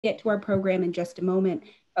get to our program in just a moment,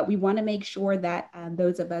 but we want to make sure that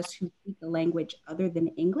those of us who speak a language other than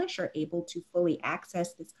English are able to fully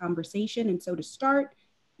access this conversation. And so to start,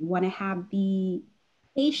 we want to have the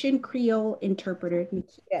Haitian Creole interpreter.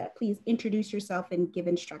 Nikita, please introduce yourself and give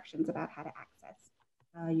instructions about how to access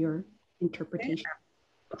your interpretation.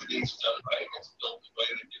 Everything's done right, it's built the way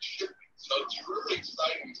that it should be. So it's a really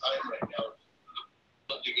exciting time right now.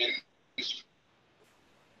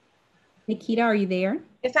 Nikita, are you there?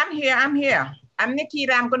 Yes, I'm here. I'm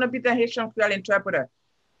Nikita. I'm going to be the Haitian Creole interpreter.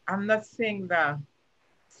 I'm not seeing the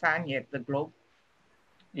sign yet, the globe.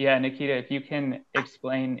 Yeah, Nikita, if you can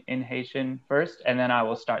explain in Haitian first, and then I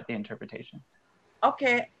will start the interpretation.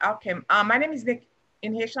 Okay. My name is Nick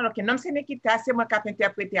in Haitian. Okay, nom c'est Nikita, c'est moi qui vais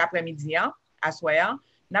interpréter après-midi, à soir.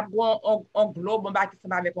 N'a pas un globe, on va qui s'en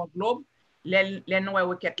avec un globe. Les noms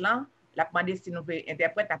requêtes là, la demandé si nous pouvons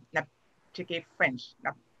interpréter, n'a checké French,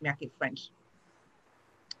 n'a marqué French.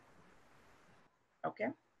 Okay.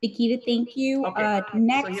 Nikita, thank you. Okay.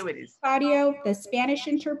 Next, so here it is. Claudio, the Spanish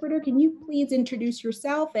interpreter, can you please introduce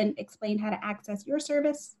yourself and explain how to access your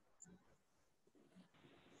service?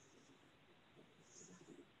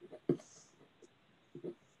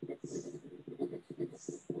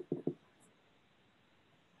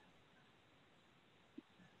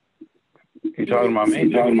 You talking about me?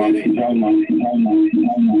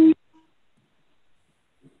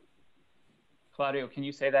 Claudio, can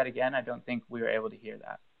you say that again? I don't think we were able to hear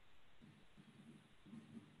that.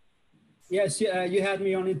 Yes, you had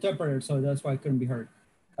me on interpreter, so that's why I couldn't be heard.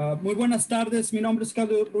 Muy buenas tardes, mi nombre es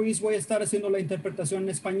Claudio Ruiz, voy a estar haciendo la interpretación en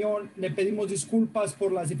español. Le pedimos disculpas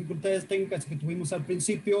por las dificultades técnicas que tuvimos al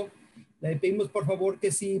principio. Le pedimos por favor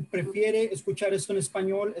que si prefiere escuchar esto en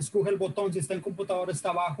español, escoge el botón, si está en computadora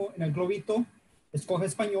está abajo, en el globito, escoge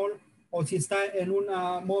español, o si está en un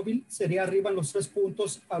móvil, sería arriba en los 3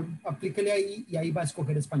 puntos, aplíquele ahí y ahí va a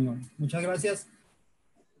escoger español. Muchas gracias.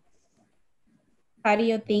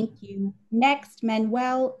 Claudio, thank you. Next,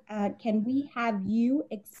 Manuel, can we have you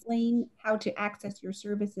explain how to access your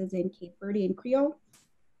services in Cape Verde and Creole?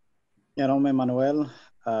 Meu nome é Manuel,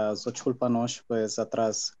 sou desculpa nós, pois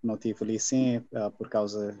atrás não tive ali sim, por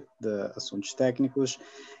causa de assuntos técnicos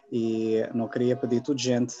e não queria pedir tudo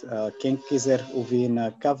gente, quem quiser ouvir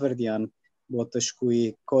na cabo-verdiano, bota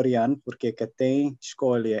escolher coreano, porque que tem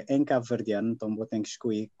escolha em cabo-verdiano, então bota tem que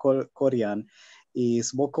escolher coreano. E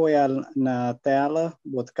se você olhar na tela,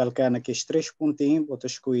 bota clicar naqueles 3 pontinhos, bota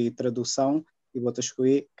escolher tradução e bota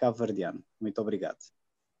escolher cabo-verdiano. Muito obrigado.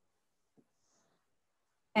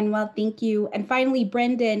 And well, thank you. And finally,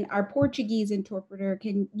 Brendan, our Portuguese interpreter,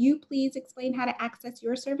 can you please explain how to access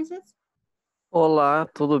your services? Olá,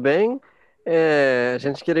 tudo bem? A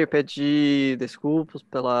gente queria pedir desculpas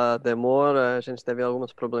pela demora, a gente teve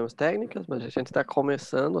alguns problemas técnicos, mas a gente está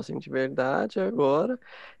começando assim de verdade agora.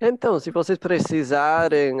 Então, se vocês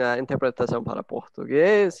precisarem a interpretação para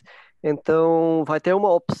português, então vai ter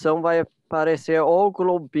uma opção, vai aparecer o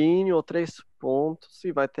globinho ou 3 pontos,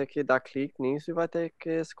 e vai ter que dar clique nisso e vai ter que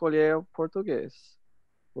escolher o português.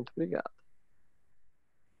 Muito obrigado.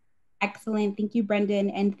 Excellent. Thank you, Brendan.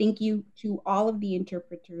 And thank you to all of the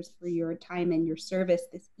interpreters for your time and your service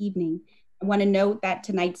this evening. I want to note that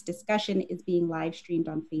tonight's discussion is being live streamed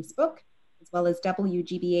on Facebook, as well as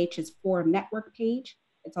WGBH's Forum Network page.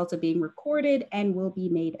 It's also being recorded and will be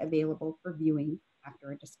made available for viewing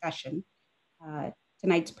after a discussion.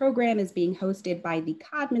 Tonight's program is being hosted by the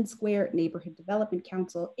Codman Square Neighborhood Development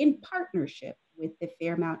Council in partnership with the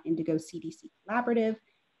Fairmount Indigo CDC Collaborative.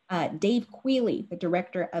 Dave Quealy, the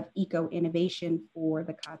Director of Eco-Innovation for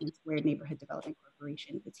the Codman Square Neighborhood Development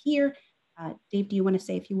Corporation, is here. Dave, do you want to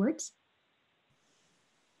say a few words?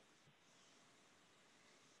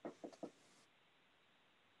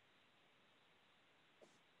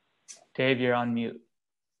 Dave, you're on mute.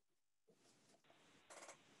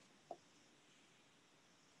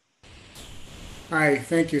 Hi,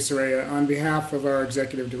 thank you, Saraya. On behalf of our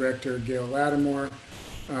Executive Director, Gail Lattimore,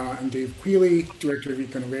 I'm Dave Quealy, Director of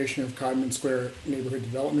Eco-Innovation of Codman Square Neighborhood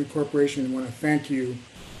Development Corporation. I want to thank you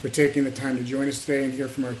for taking the time to join us today and hear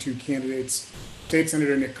from our 2 candidates, State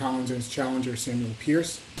Senator Nick Collins and his challenger, Samuel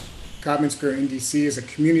Pierce. Codman Square NDC is a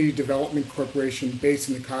community development corporation based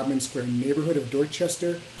in the Codman Square neighborhood of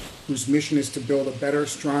Dorchester, whose mission is to build a better,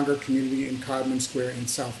 stronger community in Codman Square in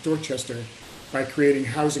South Dorchester by creating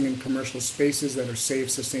housing and commercial spaces that are safe,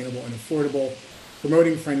 sustainable, and affordable,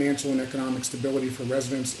 promoting financial and economic stability for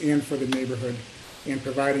residents and for the neighborhood, and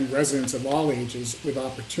providing residents of all ages with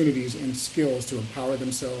opportunities and skills to empower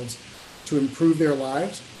themselves to improve their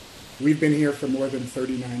lives. We've been here for more than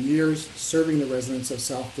 39 years, serving the residents of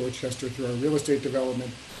South Dorchester through our real estate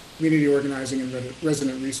development, community organizing and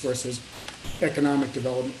resident resources, economic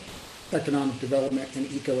development,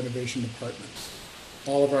 and eco-innovation departments.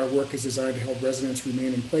 All of our work is designed to help residents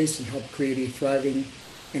remain in place and help create a thriving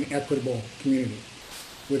and equitable community.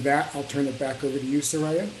 With that, I'll turn it back over to you,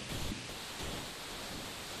 Saraya.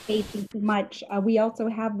 Hey, thank you much. We also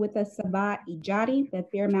have with us Sabah Ijadi, the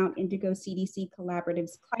Fairmount Indigo CDC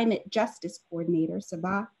Collaborative's Climate Justice Coordinator.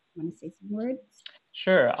 Sabah, you want to say some words?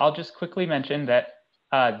 Sure, I'll just quickly mention that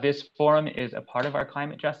this forum is a part of our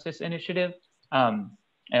climate justice initiative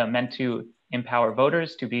meant to empower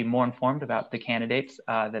voters to be more informed about the candidates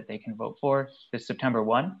that they can vote for this September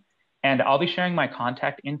 1. And I'll be sharing my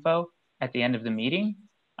contact info at the end of the meeting.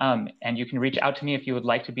 And you can reach out to me if you would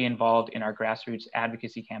like to be involved in our grassroots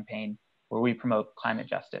advocacy campaign where we promote climate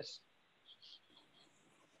justice.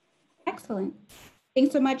 Excellent.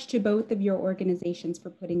 Thanks so much to both of your organizations for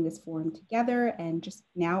putting this forum together. And just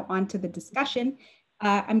now on to the discussion.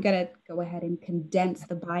 I'm going to go ahead and condense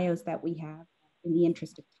the bios that we have in the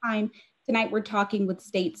interest of time. Tonight, we're talking with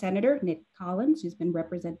State Senator Nick Collins, who's been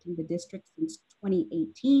representing the district since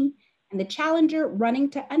 2018, and the challenger running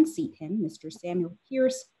to unseat him, Mr. Samuel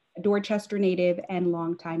Pierce, a Dorchester native and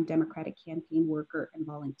longtime Democratic campaign worker and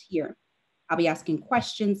volunteer. I'll be asking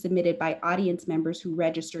questions submitted by audience members who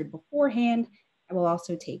registered beforehand. I will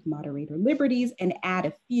also take moderator liberties and add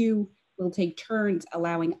a few. We'll take turns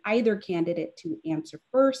allowing either candidate to answer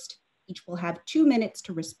first. Each will have 2 minutes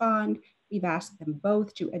to respond. We've asked them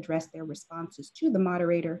both to address their responses to the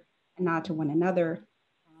moderator and not to one another.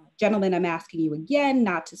 Gentlemen, I'm asking you again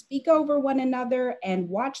not to speak over one another and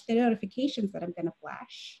watch the notifications that I'm going to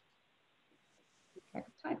flash. Keep track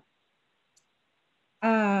of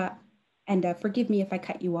time. And forgive me if I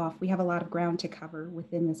cut you off. We have a lot of ground to cover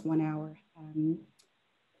within this 1 hour.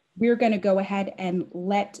 We're going to go ahead and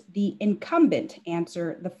let the incumbent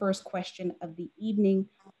answer the first question of the evening,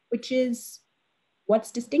 which is,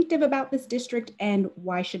 what's distinctive about this district and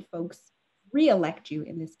why should folks re-elect you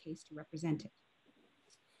in this case to represent it?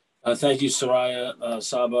 Thank you, Saraya,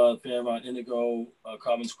 Saba, Fairmount Indigo,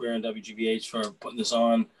 Common Square, and WGBH for putting this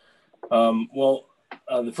on.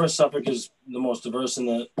 The first Suffolk is the most diverse in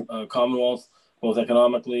the Commonwealth, both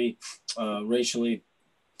economically, racially,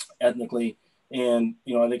 ethnically, and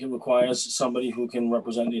I think it requires somebody who can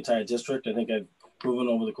represent the entire district. I think I've proven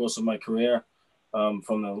over the course of my career, from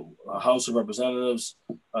the House of Representatives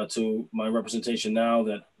to my representation now,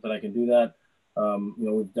 that I can do that.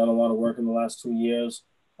 We've done a lot of work in the last 2 years.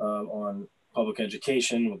 On public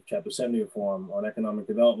education with Chapter 70 reform, on economic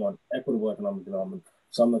development, equitable economic development,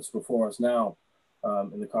 some that's before us now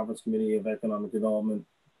in the Conference Committee of Economic Development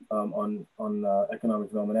on economic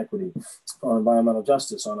development equity, on environmental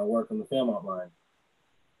justice, on our work on the Fairmount line.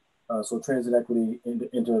 So transit equity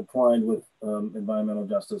intertwined with environmental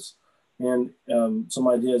justice, and some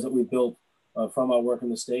ideas that we built from our work in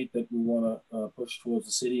the state that we want to push towards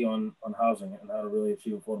the city on housing and how to really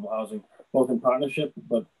achieve affordable housing, both in partnership,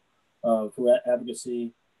 but through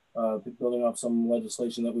advocacy, building up some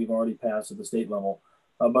legislation that we've already passed at the state level.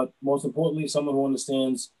 But most importantly, someone who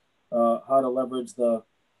understands how to leverage the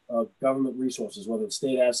government resources, whether it's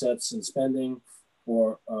state assets and spending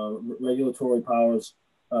or regulatory powers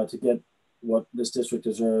to get what this district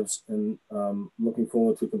deserves, and looking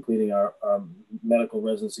forward to completing our medical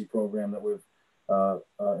residency program that we've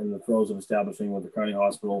in the throes of establishing with the County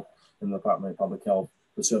Hospital and the Department of Public Health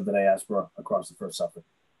to serve the diaspora across the first Suffolk.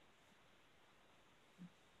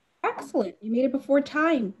 Excellent, you made it before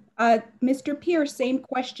time. Mr. Pierce, same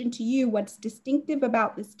question to you. What's distinctive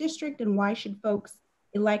about this district and why should folks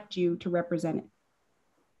elect you to represent it?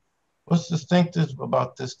 What's distinctive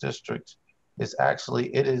about this district is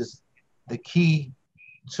actually, it is the key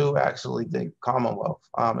to actually the Commonwealth.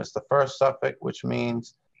 It's the first Suffolk, which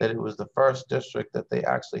means that it was the first district that they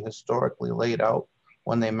actually historically laid out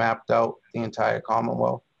when they mapped out the entire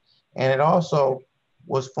Commonwealth. And it also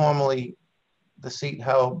was formerly the seat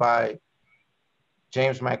held by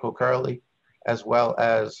James Michael Curley, as well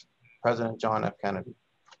as President John F. Kennedy.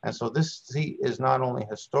 And so this seat is not only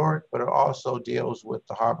historic, but it also deals with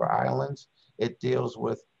the Harbor Islands. It deals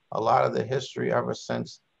with a lot of the history ever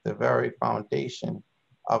since the very foundation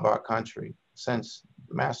of our country, since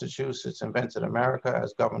Massachusetts invented America,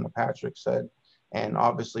 as Governor Patrick said, and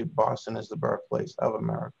obviously Boston is the birthplace of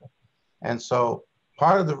America. And so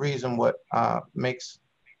part of the reason what makes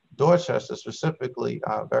Dorchester specifically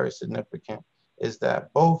very significant is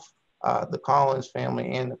that both the Collins family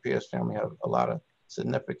and the Pierce family have a lot of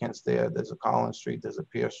significance there. There's a Collins Street, there's a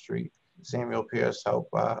Pierce Street. Samuel Pierce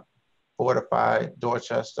helped fortify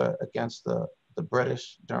Dorchester against the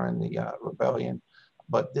British during the rebellion.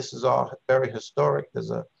 But this is all very historic. There's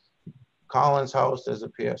a Collins House, there's a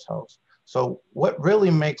Pierce House. So what really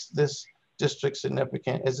makes this district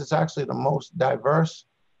significant is it's actually the most diverse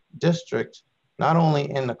district, not only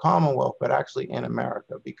in the Commonwealth, but actually in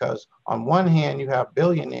America, because on one hand, you have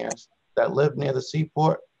billionaires that live near the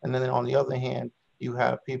seaport, and then on the other hand, you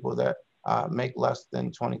have people that make less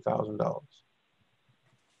than $20,000.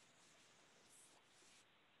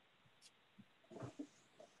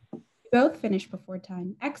 Both finished before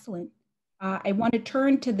time. Excellent. I want to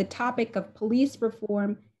turn to the topic of police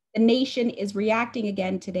reform. The nation is reacting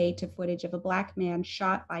again today to footage of a Black man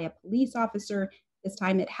shot by a police officer. This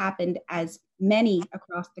time it happened as many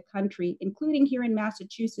across the country, including here in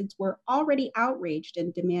Massachusetts, were already outraged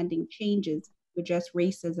and demanding changes to address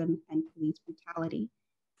racism and police brutality.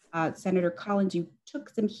 Senator Collins, you took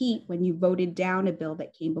some heat when you voted down a bill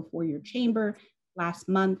that came before your chamber last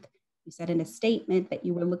month. You said in a statement that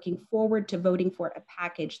you were looking forward to voting for a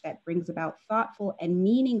package that brings about thoughtful and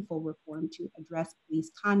meaningful reform to address police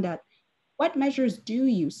conduct. What measures do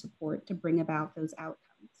you support to bring about those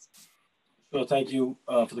outcomes? Sure, thank you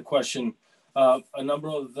for the question. A number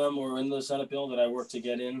of them were in the Senate bill that I worked to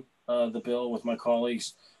get in the bill with my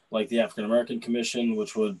colleagues, like the African American Commission,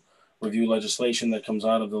 which would review legislation that comes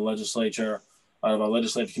out of the legislature, out of our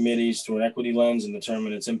legislative committees through an equity lens and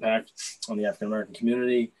determine its impact on the African American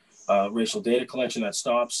community. Racial data collection that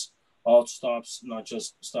stops, all stops, not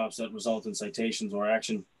just stops that result in citations or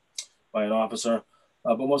action by an officer,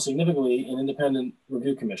 but more significantly, an independent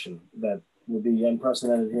review commission that would be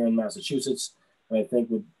unprecedented here in Massachusetts, and I think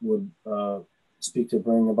would speak to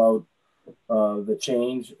bring about the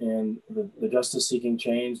change and the justice-seeking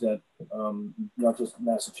change that not just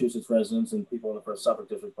Massachusetts residents and people in the first Suffolk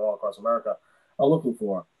District, but all across America are looking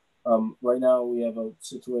for. Right now, we have a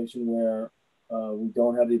situation where we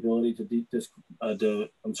don't have the ability to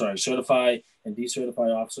certify and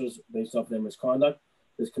decertify officers based off their misconduct.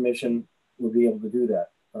 This commission would be able to do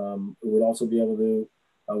that. It would also be able to,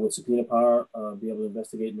 with subpoena power, be able to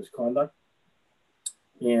investigate misconduct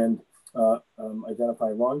and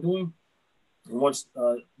identify wrongdoing. And once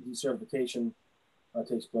decertification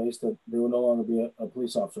takes place, that there will no longer be a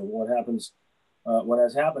police officer. What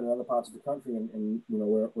has happened in other parts of the country, and you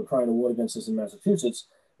know, we're trying to ward against this in Massachusetts,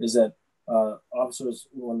 is that officers,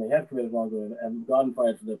 when they have committed wrongdoing and gotten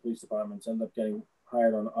fired from their police departments, end up getting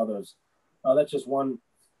hired on others. That's just one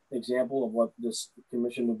example of what this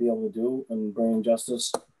commission would be able to do and bring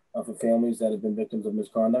justice for families that have been victims of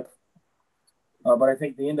misconduct. But I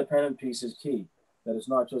think the independent piece is key, that it's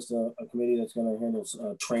not just a committee that's going to handle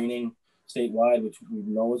training statewide, which we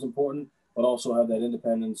know is important, but also have that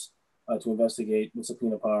independence to investigate with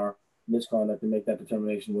subpoena power misconduct and make that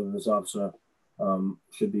determination whether this officer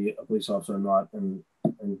should be a police officer or not, and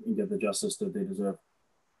get the justice that they deserve.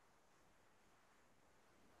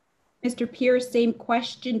 Mr. Pierce, same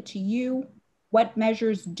question to you. What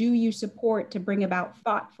measures do you support to bring about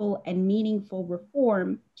thoughtful and meaningful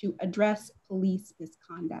reform to address police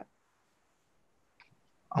misconduct?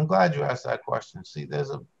 I'm glad you asked that question. See, there's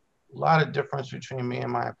a lot of difference between me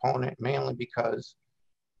and my opponent, mainly because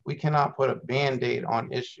we cannot put a Band-Aid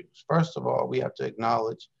on issues. First of all, we have to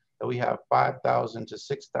acknowledge that we have 5,000 to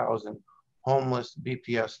 6,000 homeless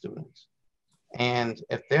BPS students. And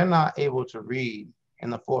if they're not able to read in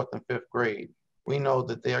the 4th and 5th grade, we know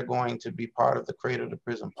that they're going to be part of the cradle to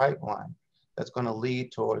prison pipeline that's going to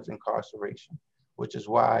lead towards incarceration, which is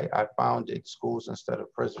why I founded schools instead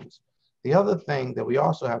of prisons. The other thing that we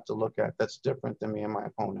also have to look at that's different than me and my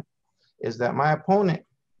opponent is that my opponent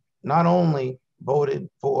not only voted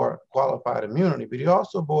for qualified immunity, but he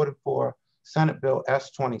also voted for Senate Bill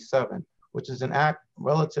S-27, which is an act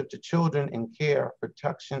relative to children in care,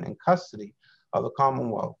 protection, and custody of the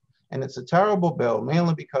Commonwealth. And it's a terrible bill,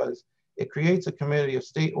 mainly because it creates a committee of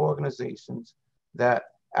state organizations that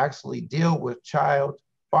actually deal with child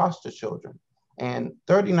foster children. And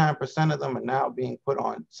 39% of them are now being put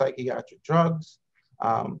on psychiatric drugs.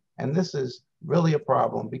 And this is really a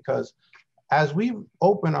problem because as we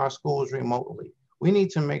open our schools remotely, we need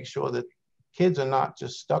to make sure that kids are not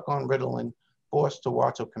just stuck on Ritalin, forced to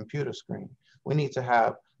watch a computer screen. We need to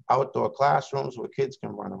have outdoor classrooms where kids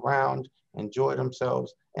can run around, enjoy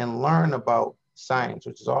themselves, and learn about science,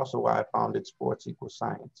 which is also why I founded Sports Equals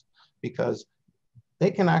Science, because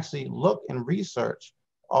they can actually look and research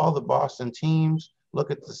all the Boston teams,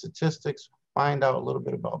 look at the statistics, find out a little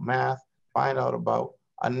bit about math, find out about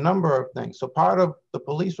a number of things. So part of the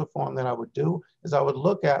police reform that I would do is I would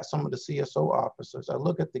look at some of the CSO officers. I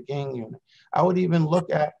look at the gang unit. I would even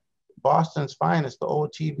look at Boston's Finest, the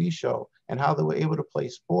old TV show, and how they were able to play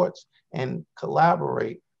sports and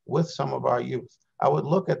collaborate with some of our youth. I would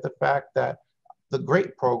look at the fact that the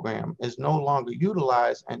GREAT program is no longer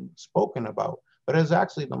utilized and spoken about, but is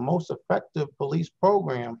actually the most effective police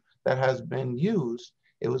program that has been used.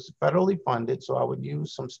 It was federally funded, so I would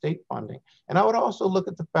use some state funding. And I would also look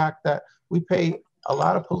at the fact that we pay a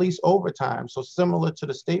lot of police overtime. So similar to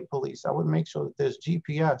the state police, I would make sure that there's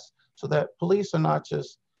GPS so that police are not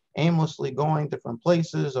just aimlessly going different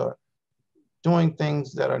places or doing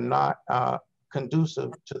things that are not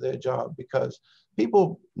conducive to their job, because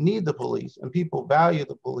people need the police and people value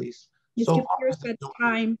the police. Mr. Pierce, that's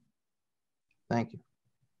time. Thank you.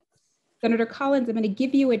 Senator Collins, I'm going to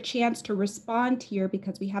give you a chance to respond here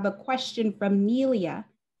because we have a question from Nelia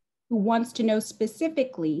who wants to know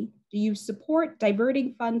specifically, do you support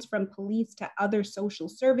diverting funds from police to other social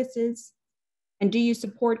services? And do you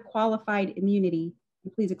support qualified immunity?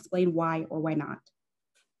 And please explain why or why not.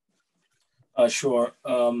 Sure.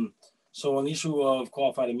 So on the issue of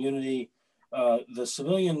qualified immunity, the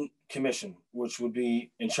Civilian Commission, which would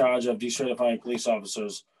be in charge of decertifying police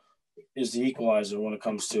officers, is the equalizer when it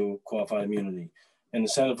comes to qualified immunity. In the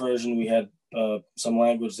Senate version, we had some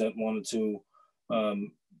language that wanted to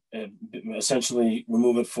essentially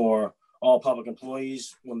remove it for all public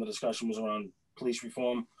employees when the discussion was around police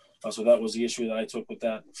reform. So that was the issue that I took with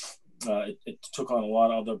that. It took on a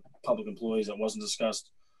lot of other public employees that wasn't discussed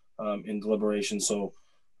in deliberation. So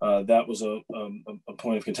that was a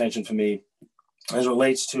point of contention for me. As it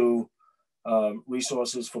relates to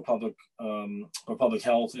resources for public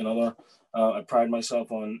health and other, I pride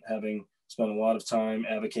myself on having spent a lot of time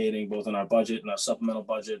advocating both in our budget and our supplemental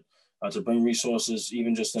budget to bring resources,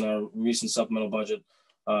 even just in our recent supplemental budget,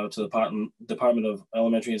 to the Department of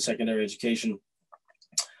Elementary and Secondary Education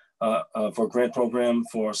for a grant program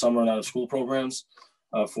for summer and out of school programs,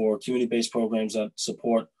 for community-based programs that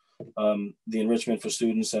support the enrichment for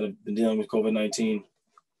students that have been dealing with COVID-19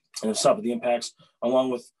 and have suffered the impacts, along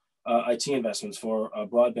with IT investments for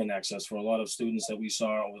broadband access for a lot of students that we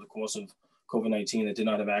saw over the course of COVID-19 that did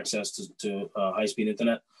not have access to high-speed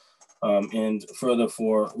internet. And further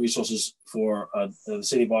for resources for the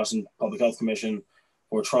City of Boston Public Health Commission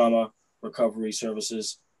for trauma recovery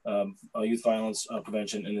services, youth violence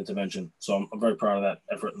prevention and intervention. So I'm very proud of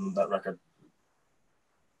that effort and that record.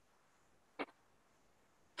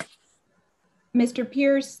 Mr.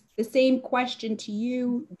 Pierce, the same question to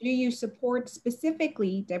you. Do you support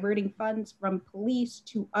specifically diverting funds from police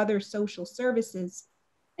to other social services?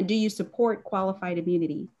 And do you support qualified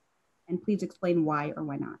immunity? And please explain why or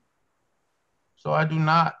why not. So I do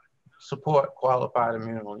not support qualified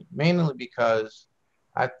immunity, mainly because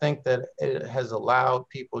I think that it has allowed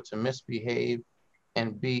people to misbehave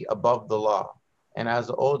and be above the law. And as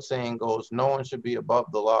the old saying goes, no one should be above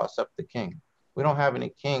the law except the king. We don't have any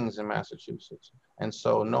kings in Massachusetts, and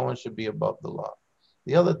so no one should be above the law.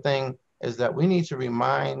 The other thing is that we need to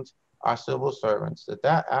remind our civil servants that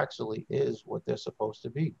that actually is what they're supposed to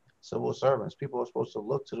be, civil servants. People are supposed to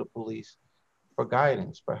look to the police for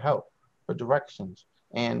guidance, for help, for directions.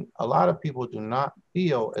 And a lot of people do not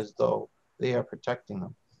feel as though they are protecting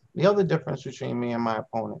them. The other difference between me and my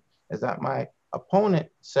opponent is that my opponent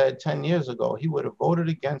said 10 years ago he would have voted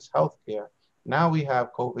against healthcare. Now we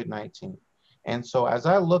have COVID-19. And so as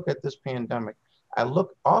I look at this pandemic, I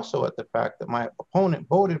look also at the fact that my opponent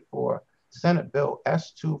voted for Senate Bill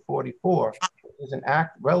S-244, which is an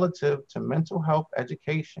act relative to mental health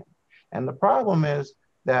education. And the problem is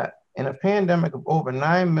that in a pandemic of over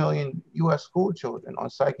 9 million US school children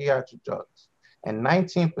on psychiatric drugs, and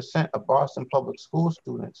 19% of Boston public school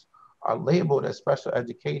students are labeled as special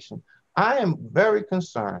education, I am very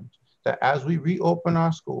concerned that as we reopen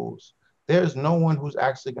our schools, there's no one who's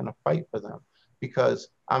actually going to fight for them, because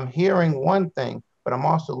I'm hearing one thing, but I'm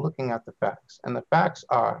also looking at the facts. And the facts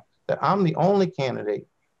are that I'm the only candidate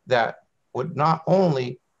that would not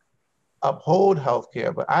only uphold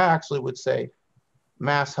healthcare, but I actually would say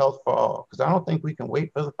mass health for all, because I don't think we can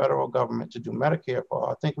wait for the federal government to do Medicare for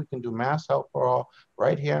all. I think we can do mass health for all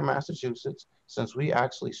right here in Massachusetts, since we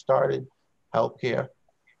actually started healthcare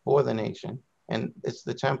for the nation. And it's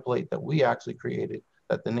the template that we actually created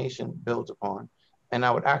that the nation builds upon. And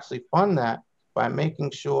I would actually fund that by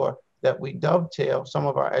making sure that we dovetail some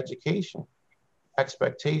of our education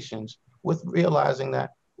expectations with realizing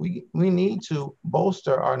that we need to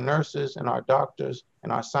bolster our nurses and our doctors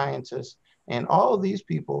and our scientists. And all of these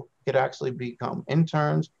people could actually become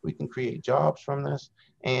interns. We can create jobs from this.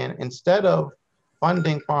 And instead of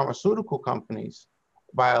funding pharmaceutical companies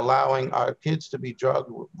by allowing our kids to be drugged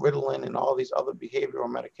with Ritalin and all these other behavioral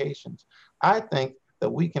medications, I think that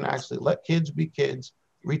we can actually let kids be kids,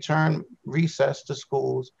 return recess to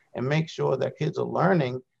schools, and make sure that kids are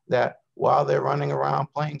learning that while they're running around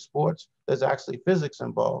playing sports, there's actually physics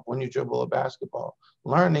involved when you dribble a basketball,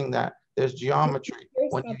 learning that there's geometry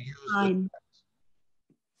when you use it.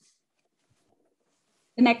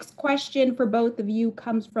 The next question for both of you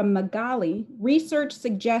comes from Magali. Research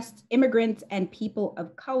suggests immigrants and people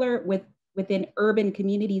of color within urban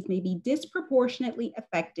communities may be disproportionately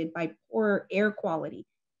affected by poorer air quality.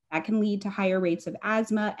 That can lead to higher rates of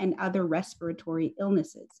asthma and other respiratory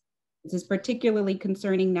illnesses. This is particularly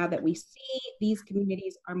concerning now that we see these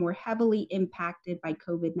communities are more heavily impacted by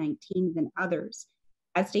COVID-19 than others.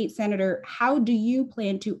 As state senator, how do you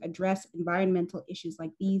plan to address environmental issues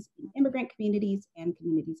like these in immigrant communities and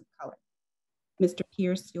communities of color? Mr.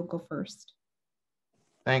 Pierce, you'll go first.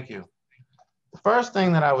 Thank you. The first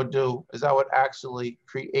thing that I would do is I would actually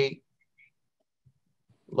create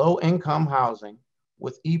low-income housing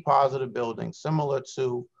with E-positive buildings, similar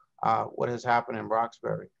to what has happened in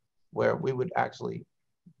Roxbury, where we would actually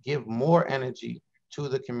give more energy to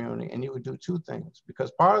the community. And you would do two things,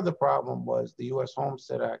 because part of the problem was the U.S.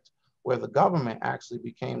 Homestead Act, where the government actually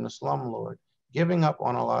became the slumlord, giving up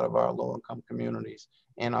on a lot of our low-income communities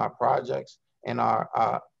in our projects and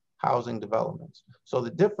our housing developments. So the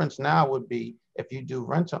difference now would be if you do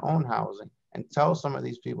rent-to-own housing and tell some of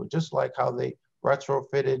these people, just like how they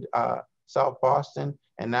retrofitted South Boston,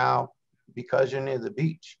 and now because you're near the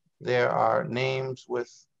beach, there are names with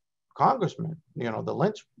congressmen, you know, the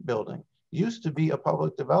Lynch building used to be a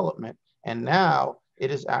public development, and now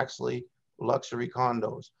it is actually luxury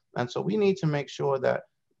condos. And so we need to make sure that,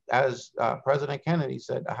 as President Kennedy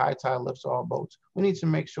said, the high tide lifts all boats. We need to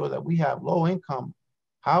make sure that we have low income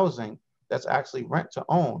housing that's actually rent to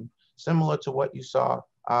own, similar to what you saw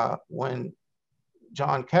when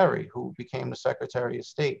John Kerry, who became the Secretary of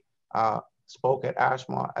State, spoke at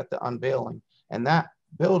Ashmont at the unveiling. And that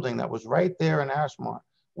building that was right there in Ashmont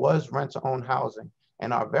was rent to own housing.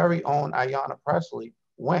 And our very own Ayanna Pressley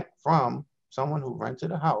went from someone who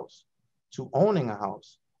rented a house to owning a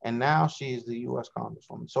house. And now she's the US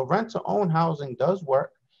Congresswoman. So rent to own housing does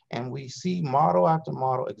work. And we see model after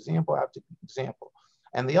model, example after example.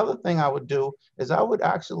 And the other thing I would do is I would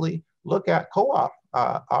actually look at co-op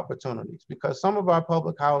opportunities, because some of our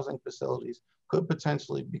public housing facilities could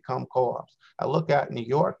potentially become co-ops. I look at New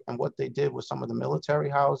York and what they did with some of the military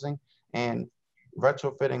housing and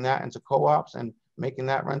retrofitting that into co-ops and making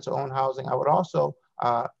that rent-to-own housing. I would also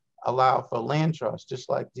allow for land trust, just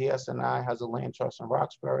like DSNI has a land trust in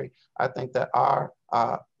Roxbury. I think that our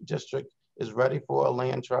district is ready for a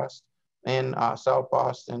land trust in South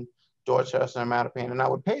Boston, Dorchester, and Mattapan. And I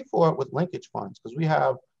would pay for it with linkage funds, because we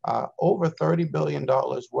have over $30 billion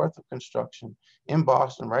worth of construction in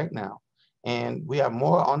Boston right now. And we have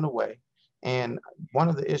more on the way. And one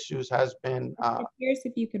of the issues has been— Here's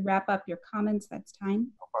if you could wrap up your comments, that's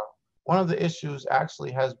time. One of the issues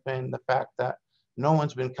actually has been the fact that no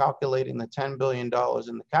one's been calculating the $10 billion in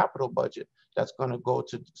the capital budget that's going to go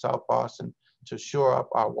to South Boston to shore up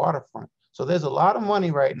our waterfront. So there's a lot of money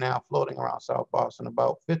right now floating around South Boston,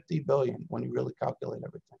 about $50 billion when you really calculate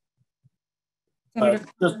everything.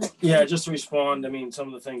 Just to respond, I mean, some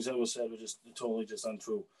of the things that were said were just totally just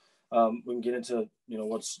untrue. We can get into, you know,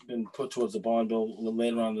 what's been put towards the bond bill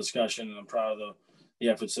later on in the discussion, and I'm proud of the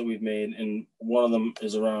efforts that we've made. And one of them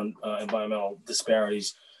is around environmental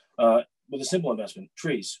disparities with a simple investment: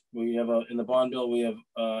 trees. We have in the bond bill, we have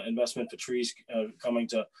investment for trees coming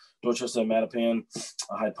to Dorchester, Mattapan,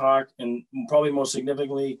 Hyde Park, and probably most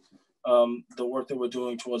significantly, the work that we're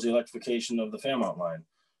doing towards the electrification of the Fairmount line.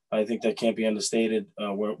 I think that can't be understated.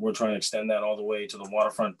 We're trying to extend that all the way to the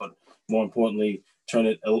waterfront, but more importantly, turn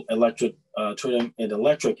it electric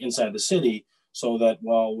inside the city, so that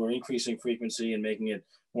while we're increasing frequency and making it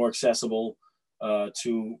more accessible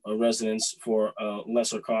to residents for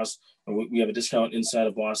lesser cost, we have a discount inside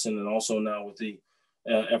of Boston, and also now with the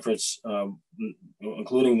efforts,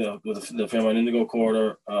 including the Fairmount Indigo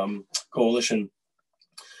Corridor Coalition,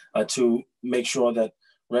 to make sure that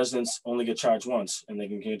residents only get charged once, and they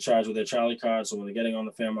can get charged with their Charlie card. So when they're getting on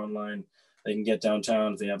the Fairmount line, they can get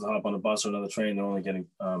downtown. If they have to hop on a bus or another train, they're only getting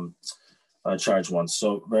charged once.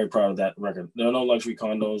 So very proud of that record. There are no luxury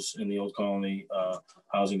condos in the Old Colony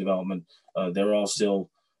housing development. They're all still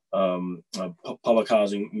public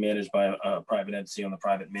housing managed by a private entity on the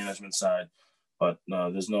private management side. But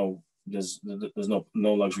there's no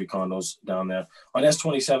luxury condos down there. On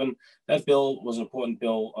S27, that bill was an important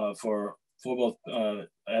bill for both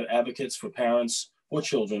advocates, for parents, for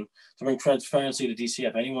children, to bring transparency to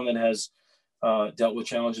DCF. Anyone that has dealt with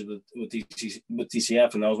challenges with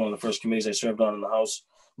DCF, and that was one of the first committees I served on in the House,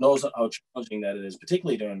 knows how challenging that it is,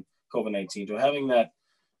 particularly during COVID-19. So having that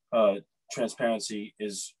transparency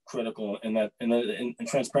is critical, and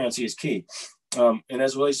transparency is key. And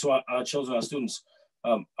as it relates to our children, our students,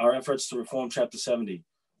 our efforts to reform Chapter 70,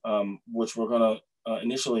 which we're going to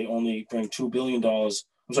initially only bring $2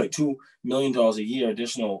 million a year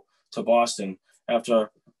additional to Boston.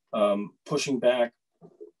 After pushing back,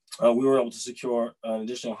 we were able to secure an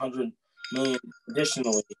additional $100 million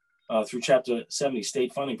additionally through Chapter 70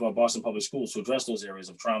 state funding for our Boston Public Schools to address those areas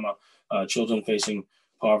of trauma, children facing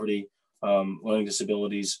poverty, learning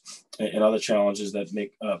disabilities, and other challenges that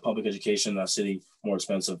make public education in our city more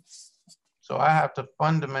expensive. So I have to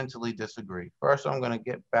fundamentally disagree. First, I'm going to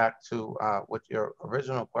get back to what your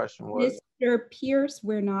original question was. Mr. Pierce,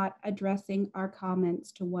 we're not addressing our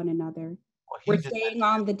comments to one another. Well, we're staying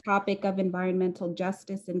on the topic of environmental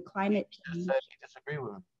justice and climate change. He just said he disagreed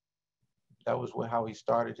with him. That was how he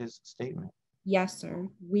started his statement. Yes, sir.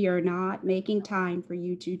 We are not making time for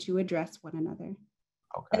you two to address one another.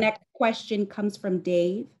 Okay. The next question comes from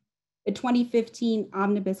Dave. The 2015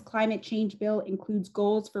 Omnibus Climate Change Bill includes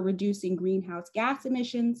goals for reducing greenhouse gas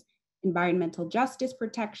emissions, environmental justice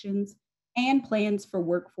protections, and plans for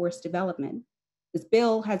workforce development. This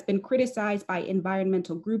bill has been criticized by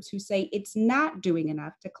environmental groups who say it's not doing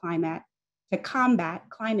enough to combat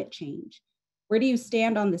climate change. Where do you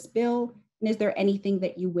stand on this bill? And is there anything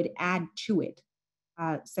that you would add to it?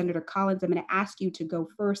 Senator Collins, I'm going to ask you to go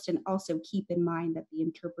first, and also keep in mind that the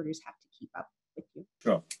interpreters have to keep up with you.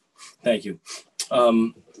 Sure. Thank you.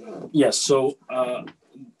 Yes, so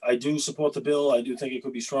I do support the bill. I do think it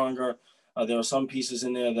could be stronger. There are some pieces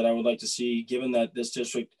in there that I would like to see, given that this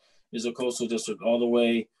district is a coastal district all the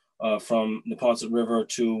way from the Ponset River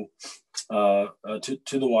to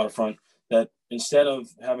the waterfront, that instead of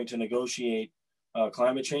having to negotiate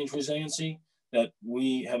climate change resiliency, that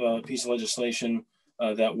we have a piece of legislation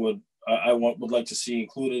that I would like to see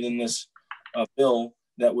included in this bill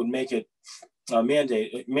that would make it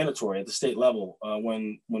mandatory at the state level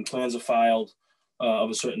when plans are filed of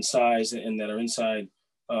a certain size and that are inside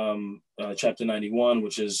Chapter 91,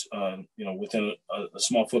 which is within a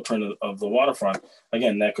small footprint of the waterfront.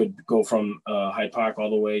 Again, that could go from Hyde Park all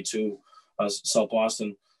the way to South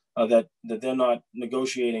Boston. That they're not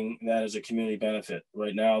negotiating that as a community benefit.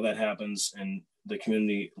 Right now, that happens and the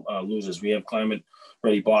community loses. We have Climate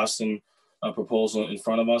Ready Boston proposal in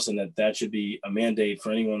front of us, and that should be a mandate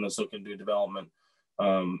for anyone that's looking to do development,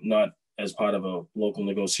 not as part of a local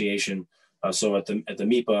negotiation. So at the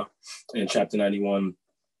MEPA in Chapter 91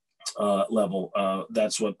 level,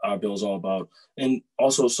 that's what our bill is all about. And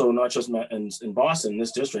also, so not just in Boston,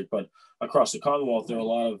 this district, but across the Commonwealth, there are a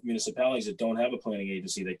lot of municipalities that don't have a planning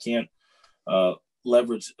agency that can't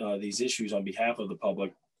leverage these issues on behalf of the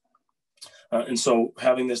public. And so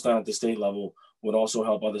having this done at the state level would also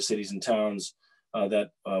help other cities and towns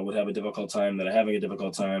that would have a difficult time, that are having a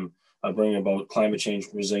difficult time bringing about climate change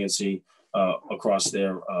resiliency across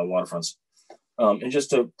their waterfronts. And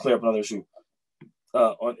just to clear up another issue,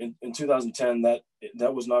 in 2010,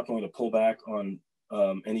 that was not going to pull back on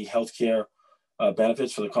any healthcare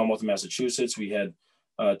benefits for the Commonwealth of Massachusetts. We had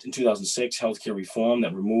in 2006 healthcare reform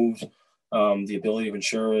that removed the ability of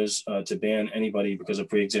insurers to ban anybody because of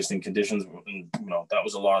pre-existing conditions. And, that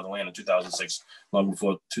was a law of the land in 2006, long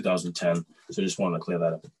before 2010. So just wanted to clear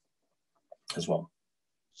that up as well.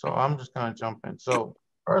 So I'm just going to jump in. So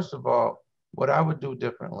first of all, what I would do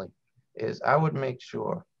differently is I would make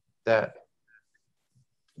sure that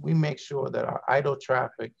we make sure that our idle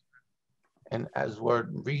traffic, and as we're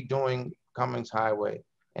redoing Cummings Highway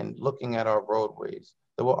and looking at our roadways,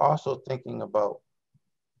 that we're also thinking about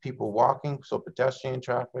people walking, so pedestrian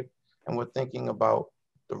traffic, and we're thinking about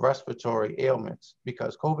the respiratory ailments,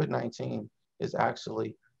 because COVID-19 is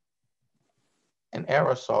actually an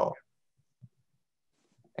aerosol.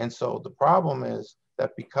 And so the problem is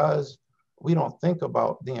that because we don't think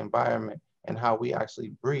about the environment and how we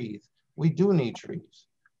actually breathe, we do need trees.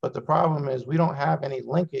 But the problem is we don't have any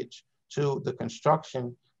linkage to the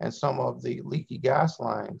construction and some of the leaky gas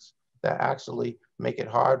lines that actually make it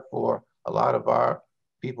hard for a lot of our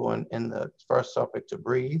people in the first Suffolk to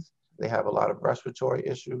breathe. They have a lot of respiratory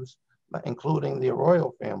issues, including the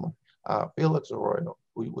Arroyo family. Felix Arroyo,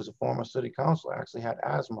 who was a former city councilor, actually had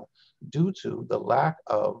asthma due to the lack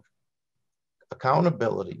of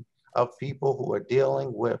accountability of people who are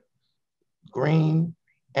dealing with green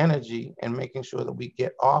energy and making sure that we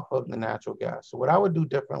get off of the natural gas. So what I would do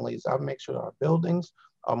differently is I would make sure our buildings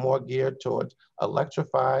are more geared towards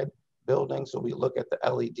electrified buildings. So we look at the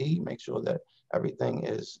LED, make sure that everything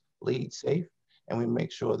is LEED safe, and we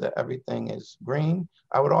make sure that everything is green.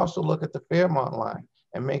 I would also look at the Fairmont line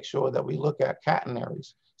and make sure that we look at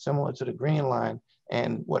catenaries, similar to the Green Line,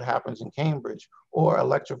 and what happens in Cambridge, or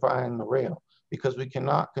electrifying the rail, because we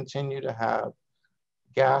cannot continue to have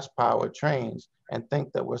gas-powered trains and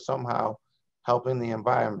think that we're somehow helping the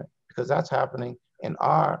environment, because that's happening in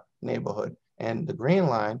our neighborhood. And the Green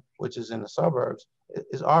Line, which is in the suburbs,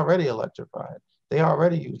 is already electrified. They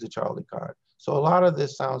already use the Charlie card. So a lot of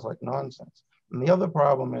this sounds like nonsense. And the other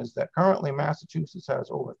problem is that currently Massachusetts has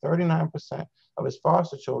over 39% of its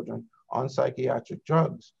foster children on psychiatric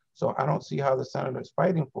drugs. So I don't see how the senator is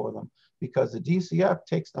fighting for them, because the DCF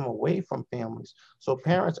takes them away from families. So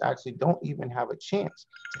parents actually don't even have a chance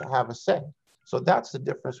to have a say. So that's the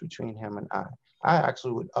difference between him and I. I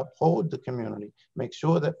actually would uphold the community, make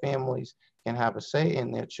sure that families can have a say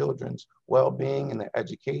in their children's well-being and their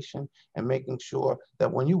education, and making sure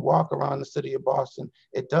that when you walk around the city of Boston,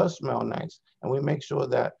 it does smell nice. And we make sure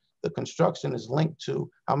that the construction is linked to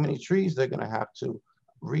how many trees they're gonna have to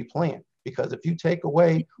replant. Because if you take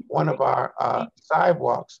away one of our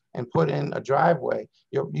sidewalks and put in a driveway,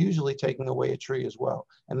 you're usually taking away a tree as well.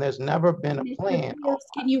 And there's never been a plan.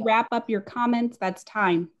 Can you wrap up your comments? That's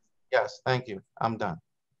time. Yes, thank you. I'm done.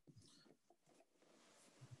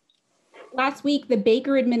 Last week, the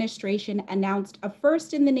Baker administration announced a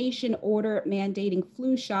first-in-the-nation order mandating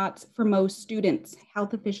flu shots for most students.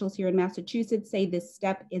 Health officials here in Massachusetts say this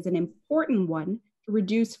step is an important one to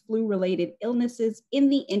reduce flu-related illnesses in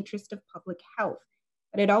the interest of public health,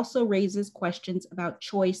 but it also raises questions about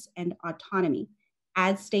choice and autonomy.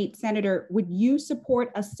 As state senator, would you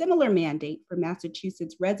support a similar mandate for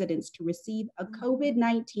Massachusetts residents to receive a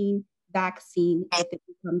COVID-19 vaccine if it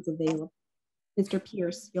becomes available? Mr.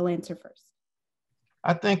 Pierce, you'll answer first.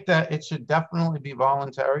 I think that it should definitely be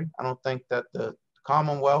voluntary. I don't think that the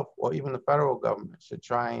Commonwealth or even the federal government should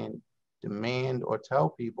try and demand or tell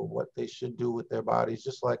people what they should do with their bodies,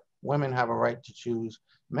 just like women have a right to choose.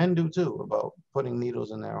 Men do too, about putting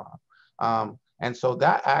needles in their arm. And so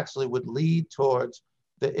that actually would lead towards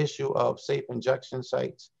the issue of safe injection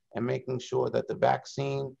sites and making sure that the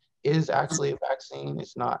vaccine is actually a vaccine.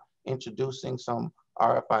 It's not introducing some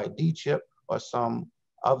RFID chip or some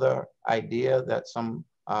other idea that some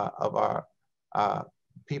of our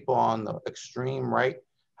people on the extreme right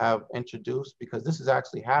have introduced, because this is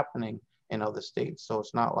actually happening in other states. So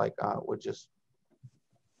it's not like we're just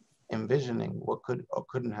envisioning what could or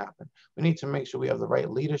couldn't happen. We need to make sure we have the right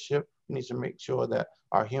leadership. We need to make sure that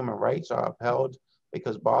our human rights are upheld,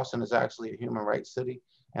 because Boston is actually a human rights city.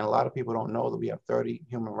 And a lot of people don't know that we have 30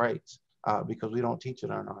 human rights because we don't teach it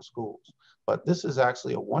in our schools. But this is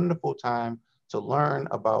actually a wonderful time to learn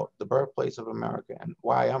about the birthplace of America and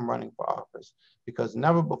why I'm running for office, because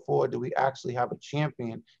never before do we actually have a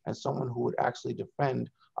champion and someone who would actually defend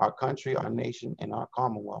our country, our nation, and our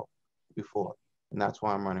Commonwealth before. And that's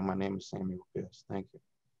why I'm running. My name is Samuel Pierce. Thank you.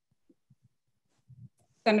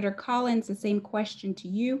 Senator Collins, the same question to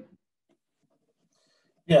you.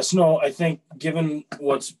 Yes, no, I think given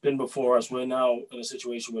what's been before us, we're now in a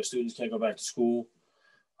situation where students can't go back to school.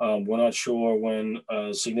 We're not sure when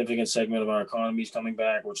a significant segment of our economy is coming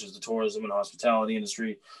back, which is the tourism and hospitality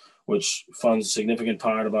industry, which funds a significant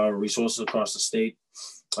part of our resources across the state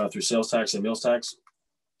through sales tax and meals tax.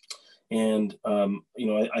 And, you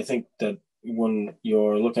know, I think that when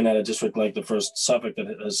you're looking at a district like the first Suffolk that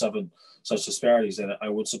has suffered such disparities, that I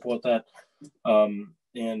would support that.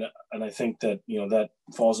 And I think that, you know, that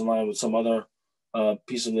falls in line with some other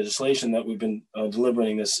piece of legislation that we've been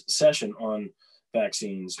deliberating this session on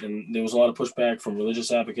vaccines. And there was a lot of pushback from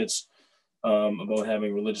religious advocates about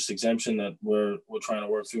having religious exemption that we're trying to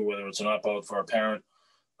work through, whether it's an opt-out for a parent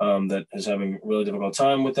that is having a really difficult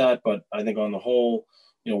time with that. But I think on the whole,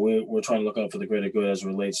 you know, we're trying to look out for the greater good as it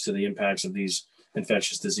relates to the impacts of these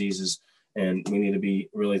infectious diseases. And we need to be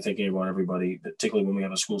really thinking about everybody, particularly when we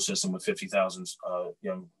have a school system with 50,000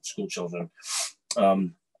 young school children.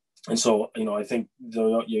 And so, you know, I think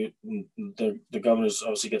the governors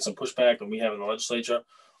obviously get some pushback, and we have in the legislature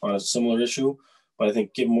on a similar issue. But I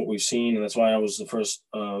think given what we've seen, and that's why I was the first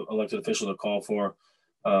elected official to call for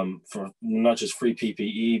not just free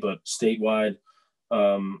PPE, but statewide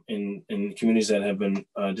in communities that have been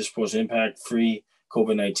disproportionately impacted, free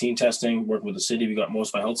COVID-19 testing, working with the city. We got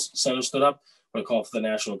most of our health centers stood up. We're going to call for the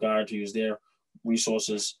National Guard to use their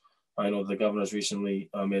resources. I know the governor's recently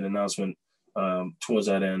made an announcement towards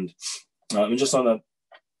that end. And just on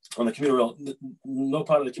the commuter rail, no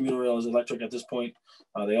part of the commuter rail is electric at this point.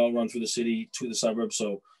 They all run through the city to the suburbs.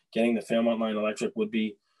 So getting the Fairmont line electric would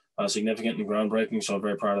be significant and groundbreaking. So I'm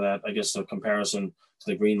very proud of that. I guess the comparison to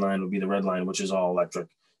the green line would be the red line, which is all electric,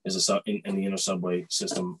 is in the inner subway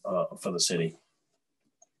system for the city.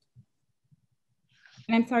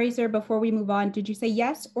 And I'm sorry, sir, before we move on, did you say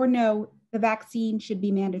yes or no, the vaccine should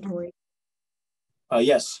be mandatory?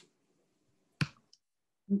 Yes.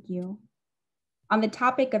 Thank you. On the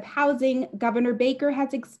topic of housing, Governor Baker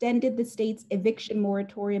has extended the state's eviction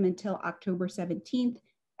moratorium until October 17th.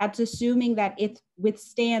 That's assuming that it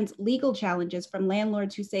withstands legal challenges from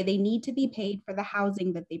landlords who say they need to be paid for the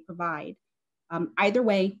housing that they provide. Either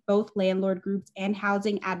way, both landlord groups and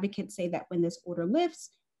housing advocates say that when this order lifts,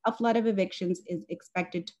 a flood of evictions is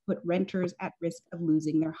expected to put renters at risk of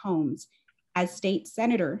losing their homes. As state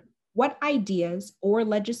senator, what ideas or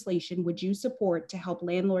legislation would you support to help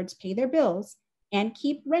landlords pay their bills and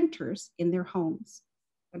keep renters in their homes?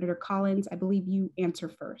 Senator Collins, I believe you answer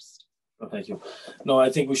first. Oh, thank you. No, I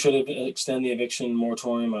think we should extend the eviction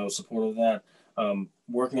moratorium. I was supportive of that.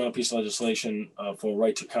 Working on a piece of legislation for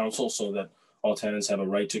right to counsel so that all tenants have a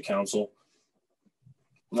right to counsel.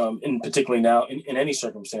 And particularly now, in any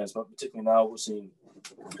circumstance, but particularly now we're seeing,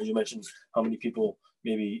 as you mentioned, how many people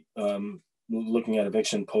maybe looking at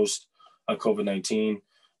eviction post COVID-19.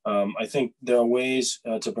 I think there are ways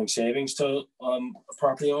to bring savings to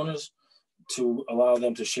property owners, to allow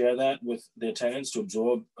them to share that with their tenants, to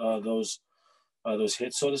absorb those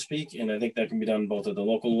hits, so to speak. And I think that can be done both at the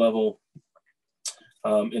local level,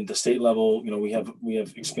 in the state level. You know, we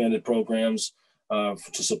have expanded programs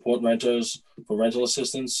to support renters for rental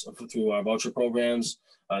assistance through our voucher programs.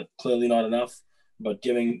 Clearly not enough, but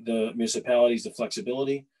giving the municipalities the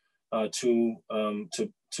flexibility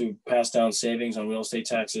to pass down savings on real estate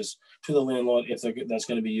taxes to the landlord if that's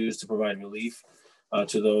going to be used to provide relief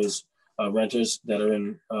to those renters that are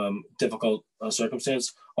in difficult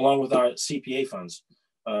circumstance, along with our CPA funds.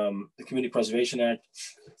 The Community Preservation Act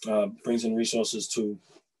brings in resources to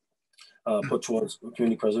put towards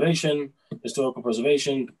community preservation, historical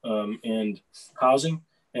preservation, and housing.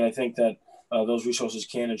 And I think that those resources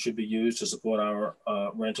can and should be used to support our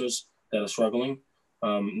renters that are struggling.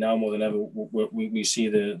 Now more than ever, we see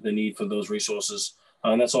the need for those resources.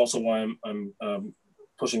 And that's also why I'm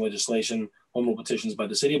pushing legislation, home rule petitions by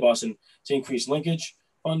the city of Boston to increase linkage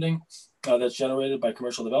funding that's generated by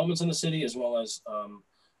commercial developments in the city, as well as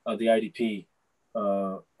the IDP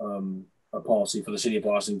policy for the city of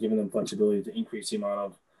Boston, giving them flexibility to increase the amount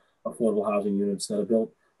of affordable housing units that are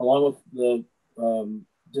built, along with the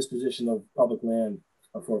disposition of public land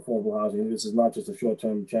for affordable housing. This is not just a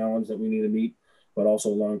short-term challenge that we need to meet, but also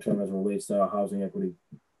long-term as it relates to our housing equity.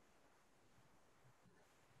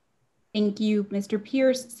 Thank you, Mr.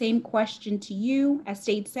 Pierce. Same question to you. As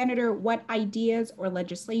state senator, what ideas or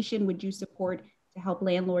legislation would you support to help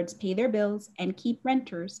landlords pay their bills and keep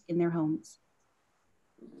renters in their homes?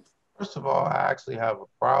 First of all, I actually have a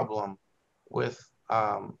problem with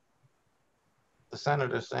the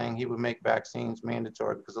senator saying he would make vaccines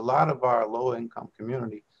mandatory, because a lot of our low-income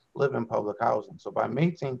community live in public housing. So by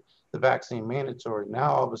making the vaccine mandatory,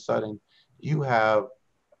 now all of a sudden you have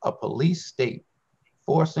a police state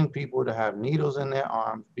forcing people to have needles in their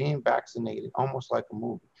arms, being vaccinated, almost like a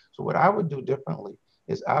movie. So what I would do differently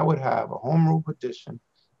is I would have a home rule petition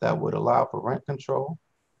that would allow for rent control.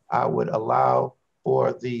 I would allow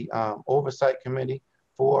for the oversight committee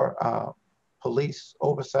for police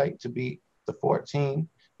oversight to be the 14,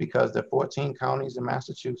 because there are 14 counties in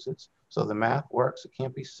Massachusetts. So the math works. It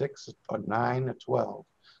can't be 6 or 9 or 12.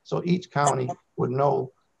 So each county would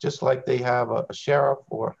know, just like they have a sheriff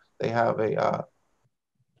or they have a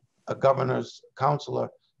governor's counselor,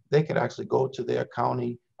 they could actually go to their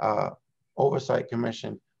county oversight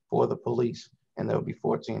commission for the police, and there would be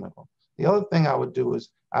 14 of them. The other thing I would do is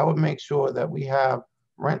I would make sure that we have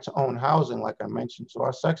rent-to-own housing, like I mentioned. So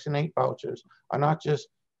our Section 8 vouchers are not just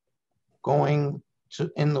going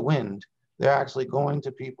in the wind. They're actually going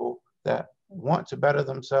to people that want to better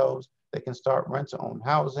themselves. They can start rent-to-own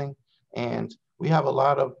housing. And we have a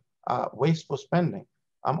lot of wasteful spending.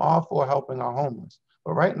 I'm all for helping our homeless.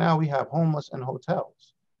 But right now we have homeless in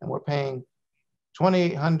hotels, and we're paying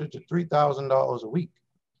 $2,800 to $3,000 a week.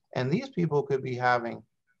 And these people could be having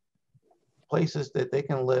places that they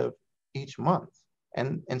can live each month.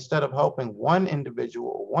 And instead of helping one individual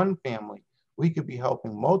or one family, we could be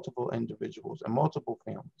helping multiple individuals and multiple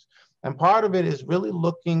families. And part of it is really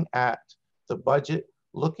looking at the budget,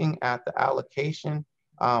 looking at the allocation.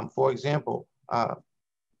 For example,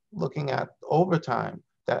 looking at overtime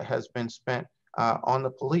that has been spent on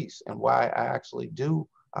the police, and why I actually do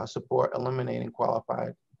support eliminating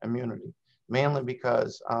qualified immunity, mainly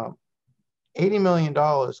because $80 million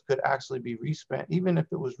could actually be respent, even if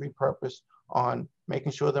it was repurposed on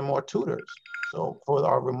making sure there are more tutors, so for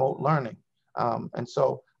our remote learning. And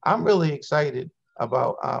so I'm really excited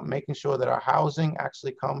about making sure that our housing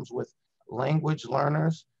actually comes with language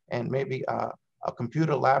learners and maybe a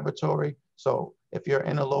computer laboratory. So if you're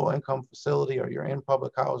in a low income facility or you're in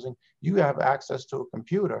public housing, you have access to a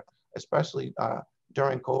computer, especially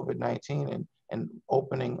during COVID-19 and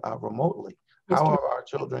opening remotely. How are our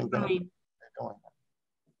children going to be doing that?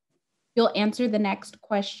 You'll answer the next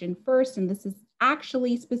question first, and this is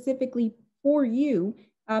actually specifically for you.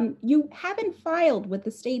 You haven't filed with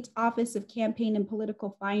the state's Office of Campaign and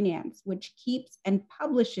Political Finance, which keeps and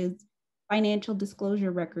publishes financial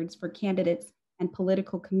disclosure records for candidates and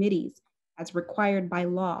political committees as required by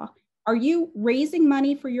law. Are you raising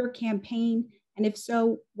money for your campaign? And if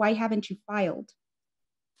so, why haven't you filed?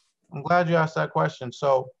 I'm glad you asked that question.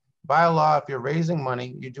 So by law, if you're raising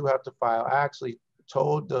money, you do have to file. I actually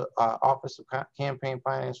told the Office of Campaign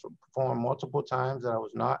Finance Reform multiple times that I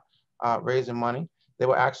was not raising money. They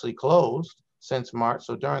were actually closed since March.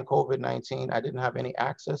 So during COVID-19, I didn't have any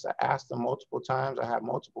access. I asked them multiple times. I have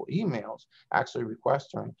multiple emails actually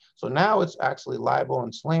requesting. So now it's actually libel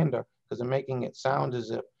and slander because they're making it sound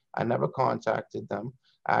as if I never contacted them.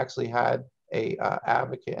 I actually had a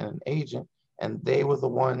advocate and an agent, and they were the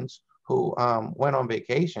ones who went on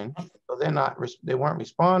vacation. So they weren't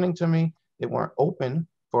responding to me. They weren't open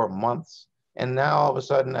for months. And now all of a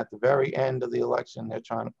sudden at the very end of the election, they're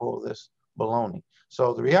trying to pull this baloney.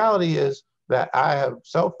 So the reality is that I have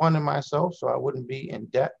self-funded myself so I wouldn't be in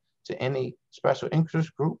debt to any special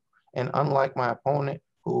interest group. And unlike my opponent,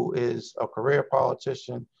 who is a career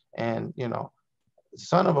politician and, you know,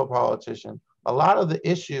 son of a politician, a lot of the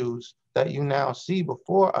issues that you now see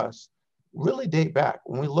before us really date back.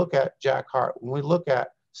 When we look at Jack Hart, when we look at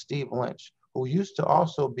Steve Lynch, who used to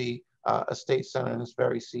also be a state senator in this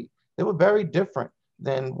very seat, they were very different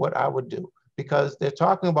than what I would do, because they're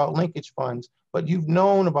talking about linkage funds, but you've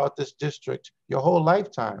known about this district your whole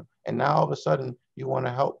lifetime, and now all of a sudden you want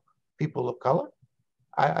to help people of color?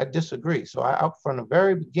 I disagree. So from the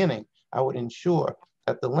very beginning, I would ensure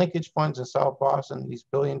that the linkage funds in South Boston, these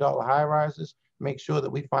billion-dollar high-rises, make sure that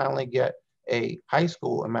we finally get a high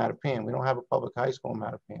school in Mattapan. We don't have a public high school in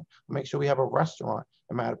Mattapan. Make sure we have a restaurant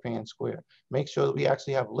in Mattapan Square. Make sure that we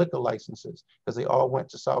actually have liquor licenses, because they all went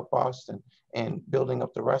to South Boston and building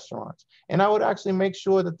up the restaurants. And I would actually make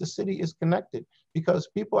sure that the city is connected, because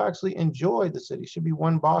people actually enjoy the city. It should be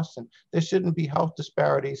one Boston. There shouldn't be health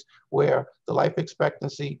disparities where the life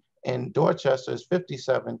expectancy in Dorchester is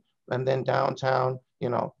 57, and then downtown, you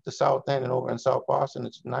know, the South End and over in South Boston,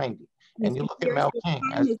 it's 90. And you look at Mel King.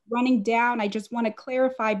 Time is running down. I just want to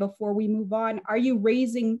clarify before we move on. Are you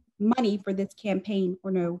raising money for this campaign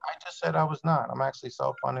or no? I just said I was not. I'm actually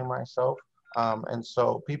self-funding myself. And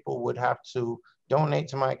so people would have to donate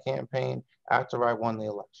to my campaign after I won the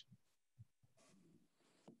election.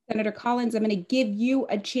 Senator Collins, I'm going to give you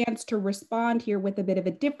a chance to respond here with a bit of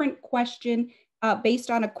a different question. Based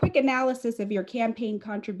on a quick analysis of your campaign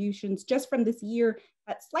contributions just from this year,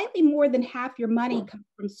 slightly more than half your money comes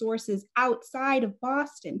from sources outside of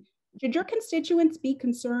Boston. Should your constituents be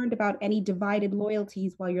concerned about any divided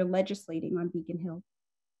loyalties while you're legislating on Beacon Hill?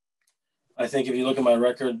 I think if you look at my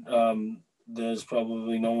record, there's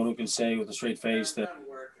probably no one who can say with a straight face that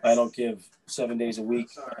I don't give 7 days a week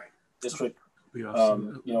district, you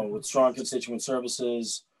know, with strong constituent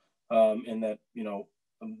services, and that, you know,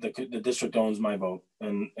 the district owns my vote,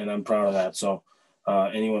 and I'm proud of that. So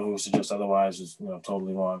anyone who suggests otherwise is, you know,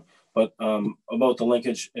 totally wrong. But about the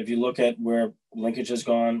linkage, if you look at where linkage has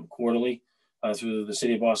gone quarterly through the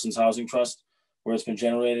City of Boston's Housing Trust, where it's been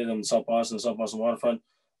generated in South Boston, the South Boston waterfront,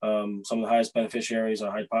 some of the highest beneficiaries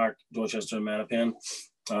are Hyde Park, Dorchester, and Mattapan.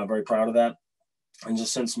 Very proud of that. And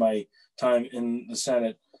just since my time in the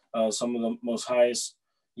Senate, some of the most highest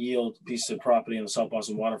yield pieces of property in the South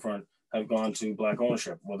Boston waterfront have gone to Black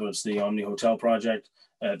ownership, whether it's the Omni Hotel project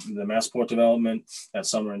at the Massport development at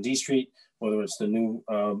Summer and D Street, whether it's the new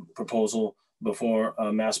proposal before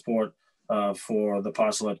Massport for the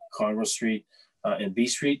parcel at Congress Street and B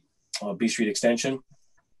Street extension,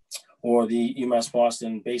 or the UMass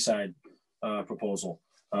Boston Bayside proposal.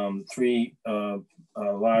 Three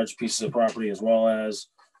large pieces of property, as well as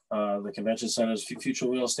the Convention Center's future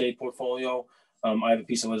real estate portfolio. I have a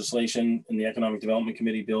piece of legislation in the Economic Development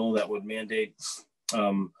Committee bill that would mandate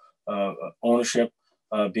ownership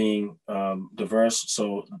being diverse.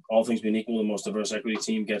 So all things being equal, the most diverse equity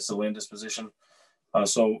team gets the land disposition.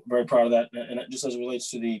 So very proud of that. And just as it relates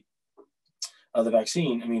to the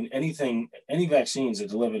vaccine, I mean, any vaccines are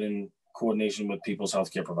delivered in coordination with people's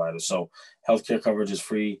healthcare providers. So healthcare coverage is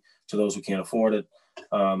free to those who can't afford it.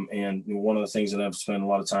 And one of the things that I've spent a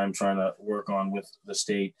lot of time trying to work on with the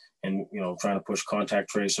state, and trying to push contact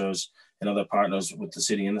tracers and other partners with the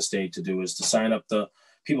city and the state to do, is to sign up the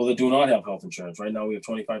people that do not have health insurance. Right now we have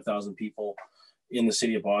 25,000 people in the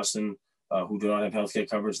city of Boston who do not have healthcare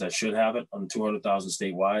coverage that should have it, on 200,000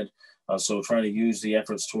 statewide. So trying to use the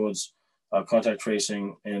efforts towards contact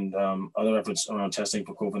tracing and other efforts around testing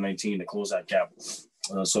for COVID-19 to close that gap.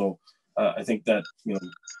 So I think that, you know,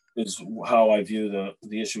 is how I view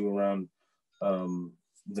the issue around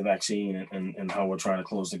the vaccine and how we're trying to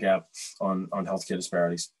close the gap on healthcare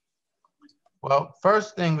disparities. Well,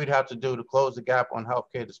 first thing we'd have to do to close the gap on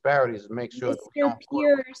healthcare disparities is make sure that we don't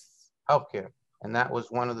Pierce, healthcare. And that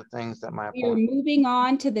was one of the things that my we are moving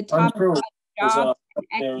on to the topic of jobs and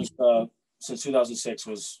equity. Since 2006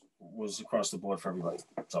 was across the board for everybody.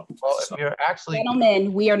 So, well, if you're actually,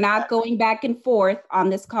 gentlemen, we are not going back and forth on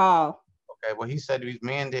this call. Okay, well, he said he's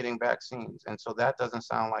mandating vaccines, and so that doesn't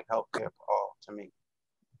sound like healthcare for all to me.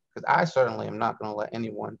 Because I certainly am not going to let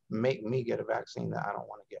anyone make me get a vaccine that I don't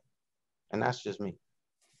want to get, and that's just me.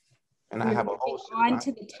 And I have a whole. On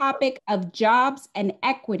to the topic of jobs and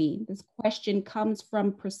equity. This question comes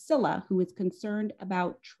from Priscilla, who is concerned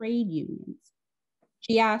about trade unions.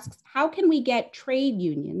 She asks, how can we get trade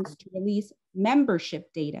unions to release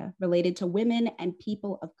membership data related to women and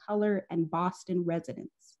people of color and Boston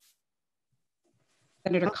residents?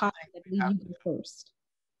 Senator Cox, I believe you go first.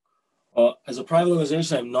 As a private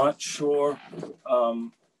organization, I'm not sure.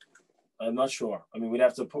 I'm not sure. I mean, we'd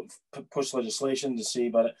have to push legislation to see,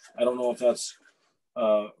 but I don't know if that's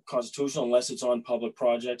constitutional unless it's on public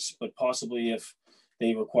projects, but possibly if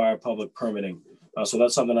they require public permitting. So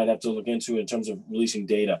that's something I'd have to look into in terms of releasing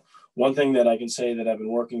data. One thing that I can say that I've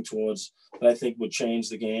been working towards that I think would change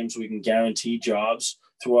the game so we can guarantee jobs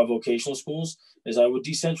through our vocational schools is I would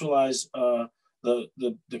decentralize the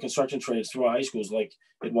construction trades through our high schools like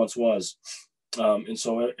it once was. And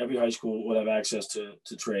so every high school would have access to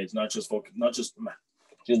trades, not just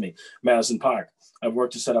Madison Park. I've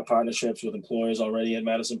worked to set up partnerships with employers already at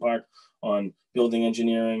Madison Park on building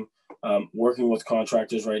engineering, working with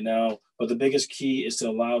contractors right now. But the biggest key is to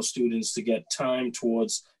allow students to get time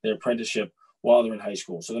towards their apprenticeship while they're in high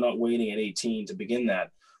school. So they're not waiting at 18 to begin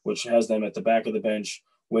that, which has them at the back of the bench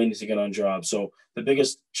waiting to get on jobs. So the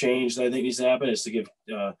biggest change that I think needs to happen is to give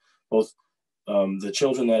both the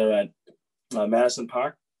children that are at Madison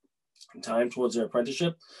Park time towards their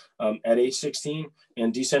apprenticeship at age 16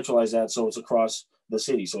 and decentralize that so it's across the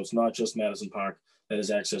city. So it's not just Madison Park that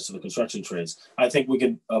has access to the construction trades. I think we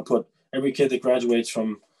could put every kid that graduates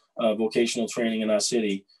from vocational training in our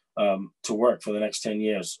city to work for the next 10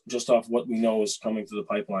 years, just off what we know is coming through the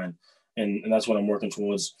pipeline. And that's what I'm working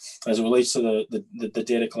towards. As it relates to the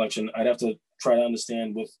data collection, I'd have to try to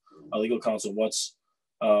understand with our legal counsel what's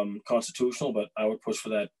constitutional, but I would push for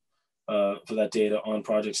that data on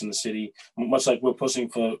projects in the city, much like we're pushing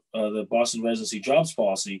for the Boston residency jobs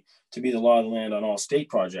policy to be the law of the land on all state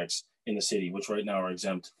projects in the city, which right now are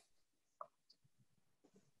exempt.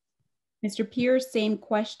 Mr. Pierce, same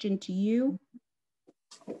question to you.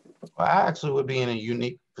 Well, I actually would be in a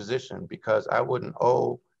unique position because I wouldn't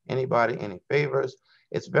owe anybody any favors.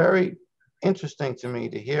 It's very interesting to me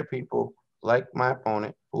to hear people like my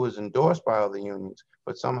opponent who is endorsed by all the unions,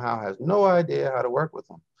 but somehow has no idea how to work with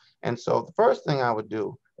them. And so the first thing I would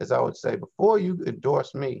do is I would say, before you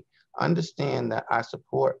endorse me, understand that I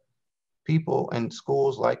support people in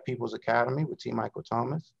schools like People's Academy with T. Michael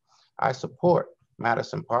Thomas. I support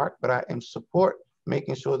Madison Park, but I am support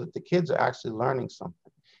making sure that the kids are actually learning something.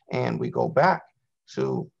 And we go back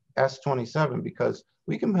to S27 because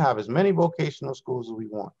we can have as many vocational schools as we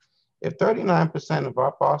want. If 39% of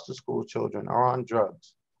our Boston school children are on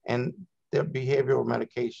drugs and their behavioral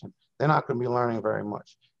medication, they're not going to be learning very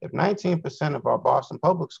much. If 19% of our Boston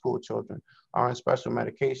public school children are on special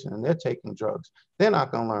medication and they're taking drugs, they're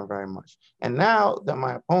not going to learn very much. And now that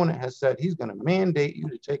my opponent has said he's going to mandate you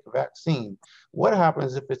to take a vaccine, what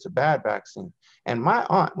happens if it's a bad vaccine? And my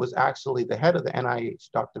aunt was actually the head of the NIH,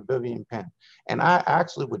 Dr. Vivian Penn, and I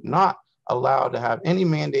actually would not allow to have any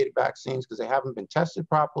mandated vaccines because they haven't been tested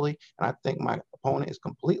properly. And I think my opponent is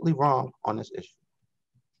completely wrong on this issue.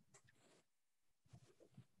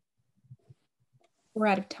 We're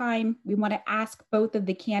out of time. We want to ask both of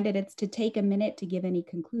the candidates to take a minute to give any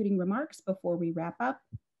concluding remarks before we wrap up.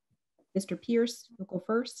 Mr. Pierce, you'll go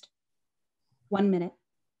first. 1 minute.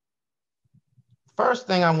 First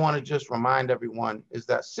thing I want to just remind everyone is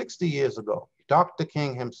that 60 years ago, Dr.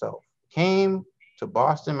 King himself came to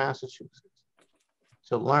Boston, Massachusetts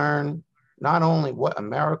to learn not only what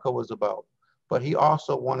America was about, but he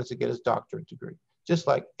also wanted to get his doctorate degree, just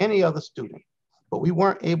like any other student. But we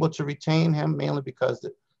weren't able to retain him mainly because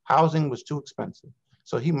the housing was too expensive.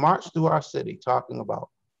 So he marched through our city talking about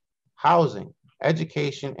housing,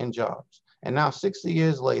 education, and jobs. And now 60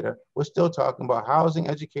 years later, we're still talking about housing,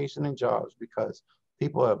 education, and jobs because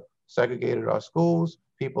people have segregated our schools,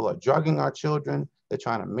 People are drugging our children. They're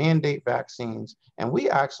trying to mandate vaccines. And we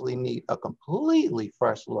actually need a completely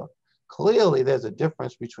fresh look. Clearly, there's a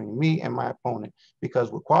difference between me and my opponent,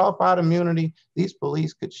 because with qualified immunity, these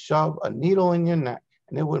police could shove a needle in your neck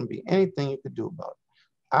and there wouldn't be anything you could do about it.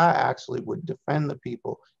 I actually would defend the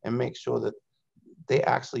people and make sure that they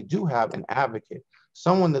actually do have an advocate,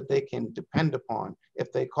 someone that they can depend upon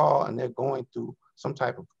if they call and they're going through some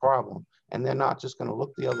type of problem, and they're not just going to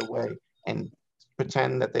look the other way and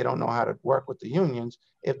pretend that they don't know how to work with the unions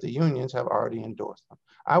if the unions have already endorsed them.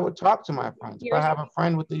 I would talk to my friends. If I have a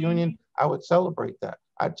friend with the union, I would celebrate that.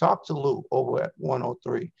 I'd talk to Lou over at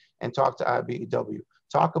 103 and talk to IBEW.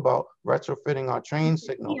 Talk about retrofitting our train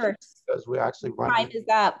signals because we're actually running. Time is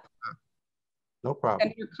up. No problem.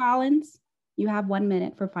 Senator Collins, you have 1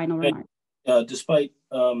 minute for final remarks. Despite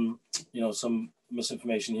some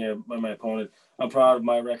misinformation here by my opponent, I'm proud of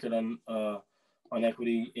my record on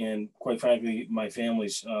equity, and quite frankly, my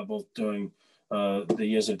family's both during the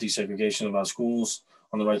years of desegregation of our schools.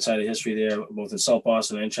 On the right side of history there, both in South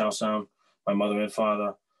Boston and Charlestown, my mother and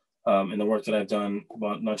father, and the work that I've done,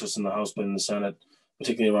 not just in the House, but in the Senate,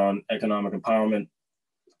 particularly around economic empowerment.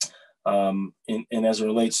 And as it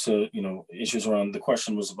relates to, issues around, the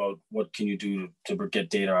question was about what can you do to get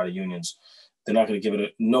data out of unions. They're not going to give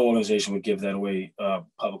it, no organization would give that away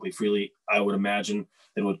publicly freely. I would imagine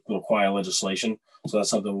it would require legislation. So that's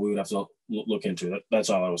something we would have to look into. That's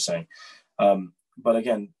all I was saying. But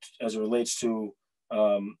again, as it relates to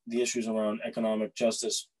the issues around economic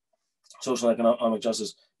justice, social economic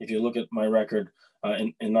justice, if you look at my record,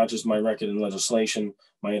 and not just my record in legislation,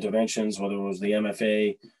 my interventions, whether it was the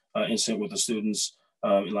MFA incident with the students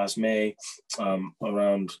last May,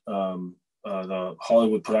 around the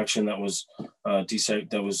Hollywood production that was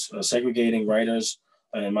segregating writers,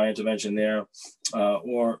 and my intervention there,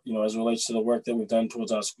 or as it relates to the work that we've done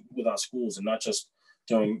towards us with our schools, and not just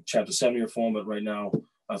during Chapter 70 reform, but right now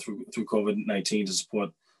through COVID-19 to support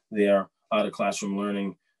their out of classroom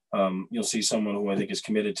learning. You'll see someone who I think is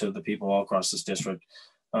committed to the people all across this district,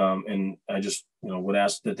 and I just would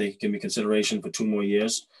ask that they give me consideration for 2 more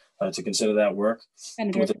years to consider that work.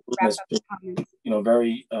 Senator,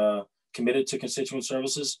 very committed to constituent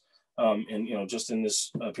services. And just in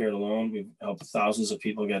this period alone, we've helped thousands of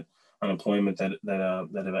people get unemployment that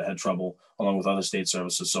have had trouble, along with other state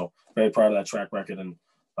services. So very proud of that track record, and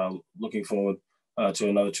looking forward to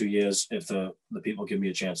another 2 years if the people give me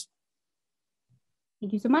a chance.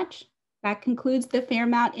 Thank you so much. That concludes the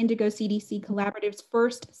Fairmount Indigo CDC Collaborative's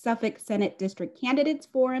first Suffolk Senate District Candidates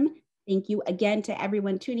Forum. Thank you again to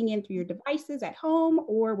everyone tuning in through your devices at home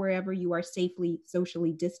or wherever you are safely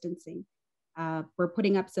socially distancing. We're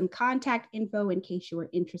putting up some contact info in case you are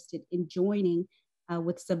interested in joining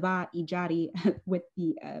with Sabah Ijadi with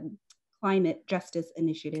the Climate Justice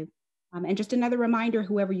Initiative. And just another reminder,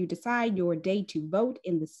 whoever you decide, your day to vote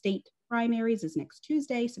in the state primaries is next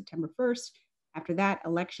Tuesday, September 1st. After that,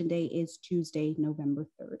 Election Day is Tuesday, November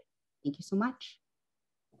 3rd. Thank you so much.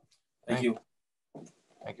 Thank you.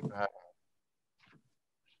 Thank you for having me.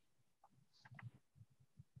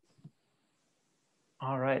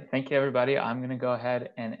 All right, thank you, everybody. I'm going to go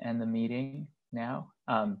ahead and end the meeting now.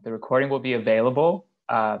 The recording will be available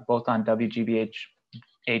both on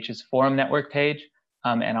WGBH's Forum Network page,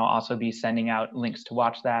 and I'll also be sending out links to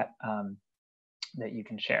watch that that you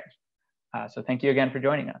can share. So thank you again for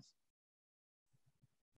joining us.